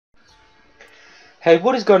Hey,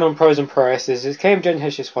 what is going on, pros and PROesses? It's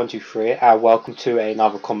KMGenHS123 and welcome to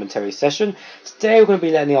another commentary session. Today we're going to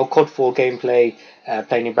be letting the old COD 4 gameplay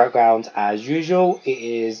playing in the background as usual. It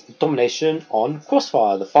is domination on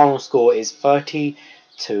Crossfire. The final score is 30-4,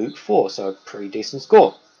 so a pretty decent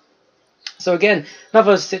score. So again,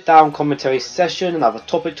 another sit-down commentary session, another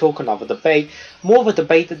topic talk, another debate. More of a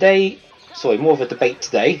debate today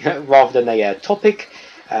rather than a topic.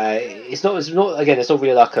 It's not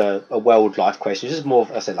really like a world life question. It's just more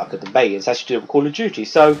of, like a debate. It's actually to do with Call of Duty.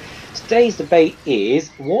 So today's debate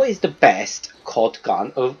is, what is the best COD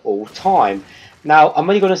gun of all time? Now, I'm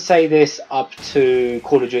only going to say this up to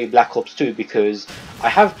Call of Duty Black Ops 2 because I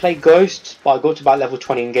have played Ghost, but I got to about level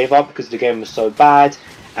 20 and gave up because the game was so bad,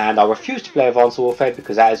 and I refused to play Advanced Warfare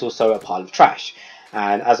because that is also a pile of trash.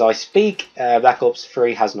 And as I speak, Black Ops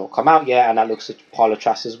 3 has not come out yet, and that looks a pile of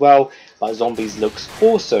trash as well. But Zombies looks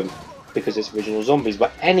awesome because it's original Zombies.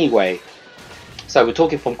 But anyway, so we're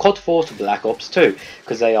talking from COD 4 to Black Ops 2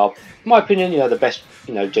 because they are, in my opinion, the best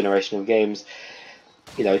generation of games,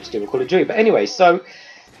 to do with Call of Duty. But anyway, so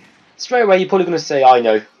straight away you're probably going to say, I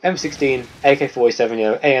know M16,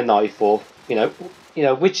 AK-47,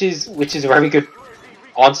 AN-94, which is a very good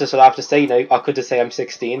answer. So I have to say, I could just say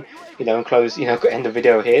M16, and close, end the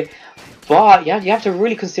video here. But yeah, you have to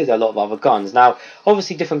really consider a lot of other guns. Now,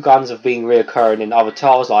 obviously, different guns have been reoccurring in other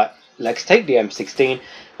titles. Like, let's take the M16.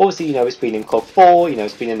 Obviously, it's been in COD 4.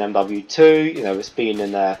 It's been in MW2. It's been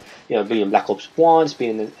in been in Black Ops 1. It's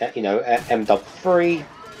been in MW3,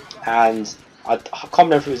 and I can't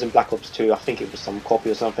remember if it was in Black Ops 2. I think it was some copy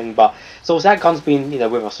or something. But so that gun's been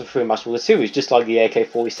with us for pretty much all the series, just like the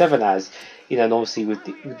AK-47 has. And obviously with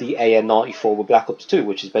the AN-94 with Black Ops 2,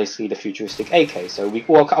 which is basically the futuristic AK. So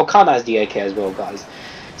I'll count that as the AK as well, guys.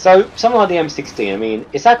 So something like the M16, I mean,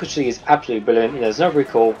 its accuracy is absolutely brilliant. There's no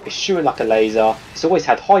recoil. It's shooting like a laser. It's always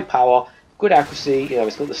had high power, good accuracy.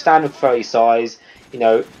 It's got the standard 30 size.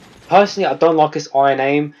 Personally, I don't like its iron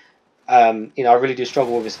aim. I really do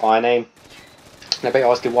struggle with its iron aim. And I bet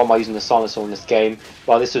you're asking, why am I using the silencer in this game?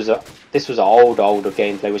 Well, this was an older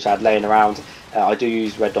gameplay which I had laying around. I do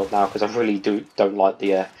use red dot now because I really don't like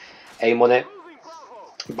the aim on it.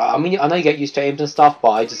 But I mean, I know you get used to aims and stuff,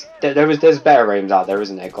 but there's better aims out there,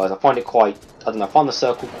 isn't there, guys? I find it quite, I find the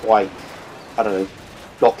circle quite,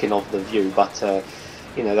 blocking off the view. But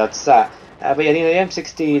that's that. But yeah, the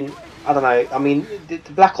M16. I don't know, I mean, the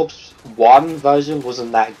Black Ops 1 version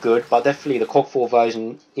wasn't that good, but definitely the COD 4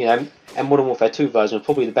 version, and Modern Warfare 2 version was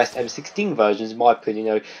probably the best M16 versions, in my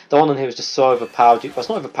opinion. The one on here was just so overpowered. Well, it's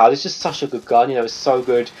not overpowered, it's just such a good gun, it's so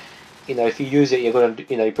good. If you use it, you're going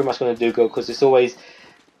to, you're pretty much going to do good, because it's always,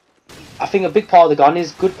 I think a big part of the gun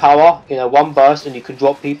is good power, one burst and you can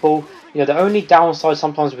drop people. The only downside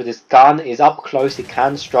sometimes with this gun is up close it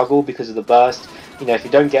can struggle because of the burst. If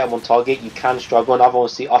you don't get them on target, you can struggle, and I've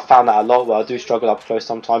found that a lot where I do struggle up close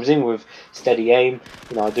sometimes, even with steady aim.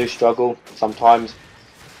 I do struggle sometimes.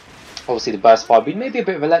 Obviously, the burst fire be maybe a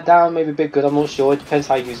bit of a letdown, maybe a bit good. I'm not sure. It depends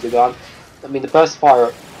how you use the gun. I mean, the burst fire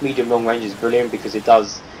at medium long range is brilliant because it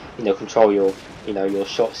does, control your, your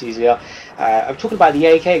shots easier. I'm talking about the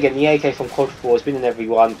AK again. The AK from COD 4 has been in every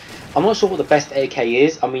one. I'm not sure what the best AK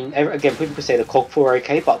is. I mean, again, people could say the COD 4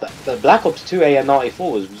 AK, but the Black Ops 2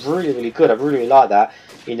 AN-94 was really good. I really like that.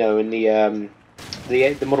 And the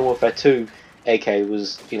Modern Warfare 2 AK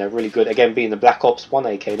was really good. Again, being the Black Ops 1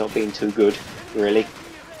 AK not being too good, really.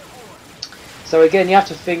 So again, you have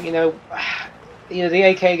to think. The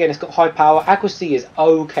AK again, it's got high power. Accuracy is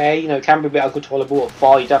okay. It can be a bit uncontrollable at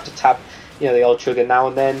far. You'd have to tap, the old trigger now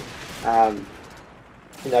and then.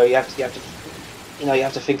 You have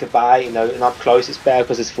to think about it. And up close it's better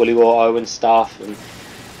because it's fully auto and stuff. And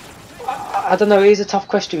I don't know. It is a tough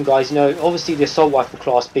question, guys. Obviously the assault rifle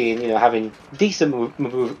class being, having decent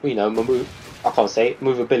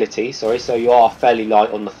movability. Sorry, so you are fairly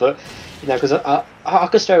light on the foot. Because I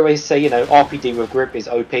could straight away say, RPD with grip is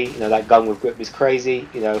OP. That gun with grip is crazy.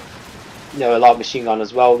 I like machine gun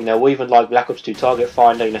as well. Or even like Black Ops 2 target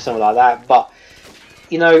finder. Something like that. But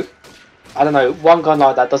I don't know, one gun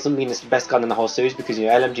like that doesn't mean it's the best gun in the whole series because,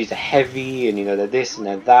 LMGs are heavy and, they're this and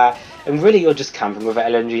they're that. And really, you're just camping with an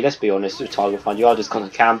LMG, let's be honest, with target find. You are just going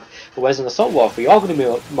to camp. But whereas an assault rifle, you are going to be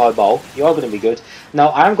mobile, you are going to be good. Now,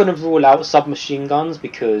 I am going to rule out submachine guns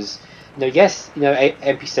because, yes,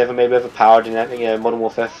 MP7 may be overpowered in, Modern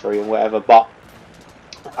Warfare 3 and whatever, but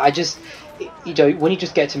I just, when you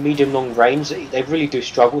just get to medium long range, they really do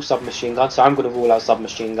struggle, submachine guns. So I'm going to rule out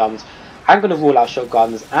submachine guns. I'm going to rule out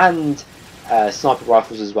shotguns and sniper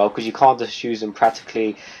rifles as well, because you can't just use them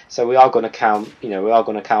practically. So we are going to count,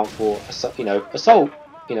 for assault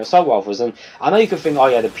assault rifles. And I know you could think, oh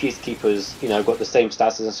yeah, the Peacekeepers, got the same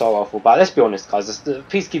stats as an assault rifle, but let's be honest, guys, the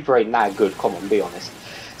Peacekeeper ain't that good. Come on, be honest.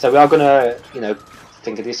 So we are gonna,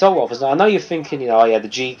 think of the assault rifles. Now I know you're thinking, oh yeah, the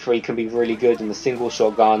G3 can be really good in the single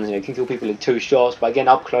shot guns. Can kill people in 2 shots, but again,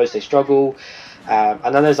 up close they struggle.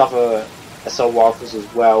 And then there's other assault rifles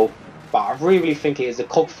as well. But I really think it is the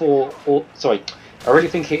I really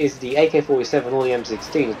think it is the AK-47 or the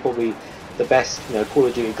M16 is probably the best, Call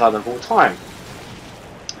of Duty gun of all time.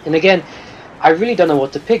 And again, I really don't know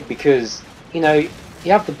what to pick because, you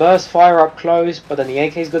have the burst fire up close, but then the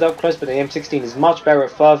AK is good up close, but the M16 is much better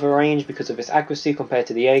at further range because of its accuracy compared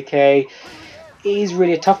to the AK. It is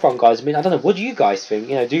really a tough one, guys. I mean, I don't know. What do you guys think?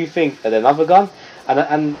 Do you think that another gun?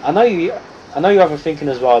 And I know you're other thinking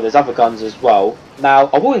as well. There's other guns as well. Now,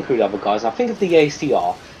 I will include other guns. Now, think of the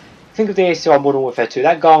ACR. Think of the ACR Modern Warfare 2.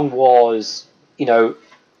 That gun was, that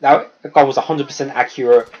gun was 100%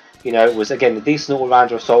 accurate. It was, again, a decent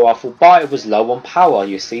all-rounder assault rifle, but it was low on power,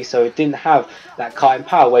 you see, so it didn't have that cutting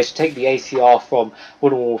power. Whereas you take the ACR from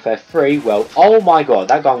Modern Warfare 3, well, oh my god,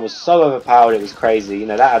 that gun was so overpowered, it was crazy.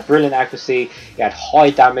 That had brilliant accuracy, it had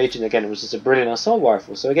high damage, and again, it was just a brilliant assault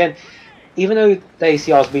rifle. So again, even though the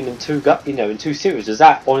ACR's been in two series, does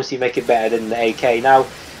that honestly make it better than the AK? Now,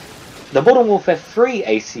 the Modern Warfare 3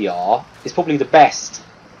 ACR is probably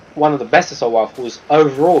one of the best assault rifles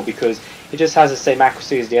overall because it just has the same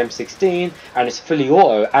accuracy as the M16 and it's fully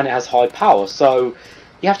auto and it has high power. So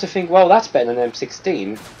you have to think, well, that's better than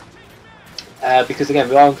M16 because again,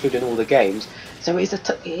 we are including all the games. So it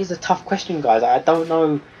is a tough question, guys. I don't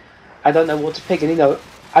know what to pick, and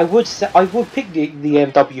I would pick the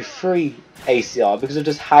MW3 ACR because of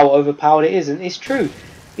just how overpowered it is, and it's true.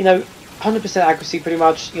 100% accuracy, pretty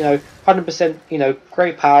much. 100%.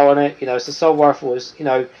 Great power on it. It's assault rifles.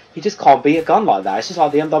 You just can't beat a gun like that. It's just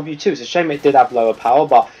like the MW2. It's a shame it did have lower power,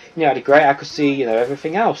 but it had a great accuracy.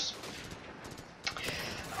 Everything else.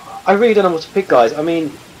 I really don't know what to pick, guys. I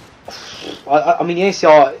mean, the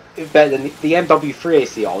ACR is better than the MW3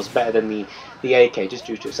 ACR was better than the AK just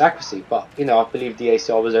due to its accuracy. But I believe the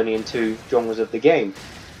ACR was only in 2 genres of the game.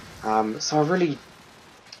 So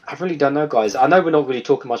I really don't know, guys. I know we're not really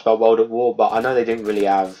talking much about World at War, but I know they didn't really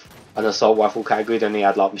have an assault rifle category. They only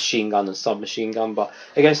had like machine gun and submachine gun. But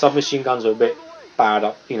again, submachine guns were a bit bad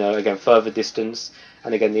up, again, further distance.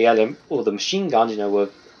 And again, the LM or the machine guns, were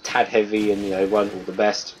tad heavy and weren't all the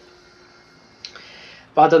best.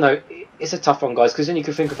 But I don't know. It's a tough one, guys, because then you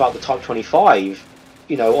can think about the Type 25.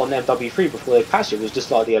 On the MW3 before they patched it was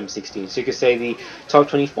just like the M16. So you could say the Type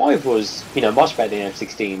 25 was, much better than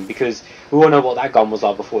M16 because we all know what that gun was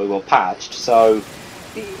like before it got patched. So,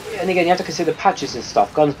 and again, you have to consider patches and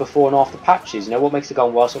stuff, guns before and after patches. What makes a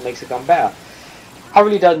gun worse, what makes a gun better. I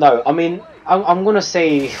really don't know. I mean, I'm gonna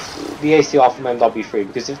say the ACR from MW3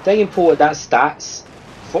 because if they imported that stats,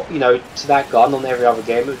 for, to that gun on every other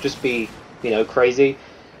game, it would just be, crazy.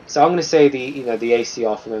 So I'm going to say the the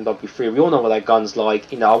ACR from MW3. We all know what that gun's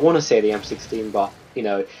like. I want to say the M16, but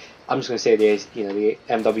I'm just going to say the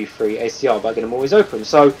MW3 ACR. But again, I'm always open.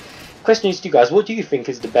 So, question is to you guys: what do you think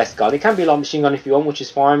is the best gun? It can be a light machine gun if you want, which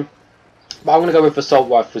is fine. But I'm going to go with assault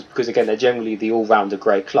rifles because again, they're generally the all-rounder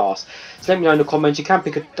great class. So let me know in the comments. You can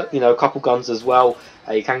pick a couple guns as well.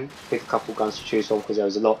 You can pick a couple guns to choose from because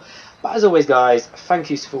there's a lot. But as always, guys, thank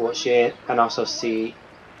you for watching, and I'll see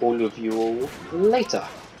all of you all later.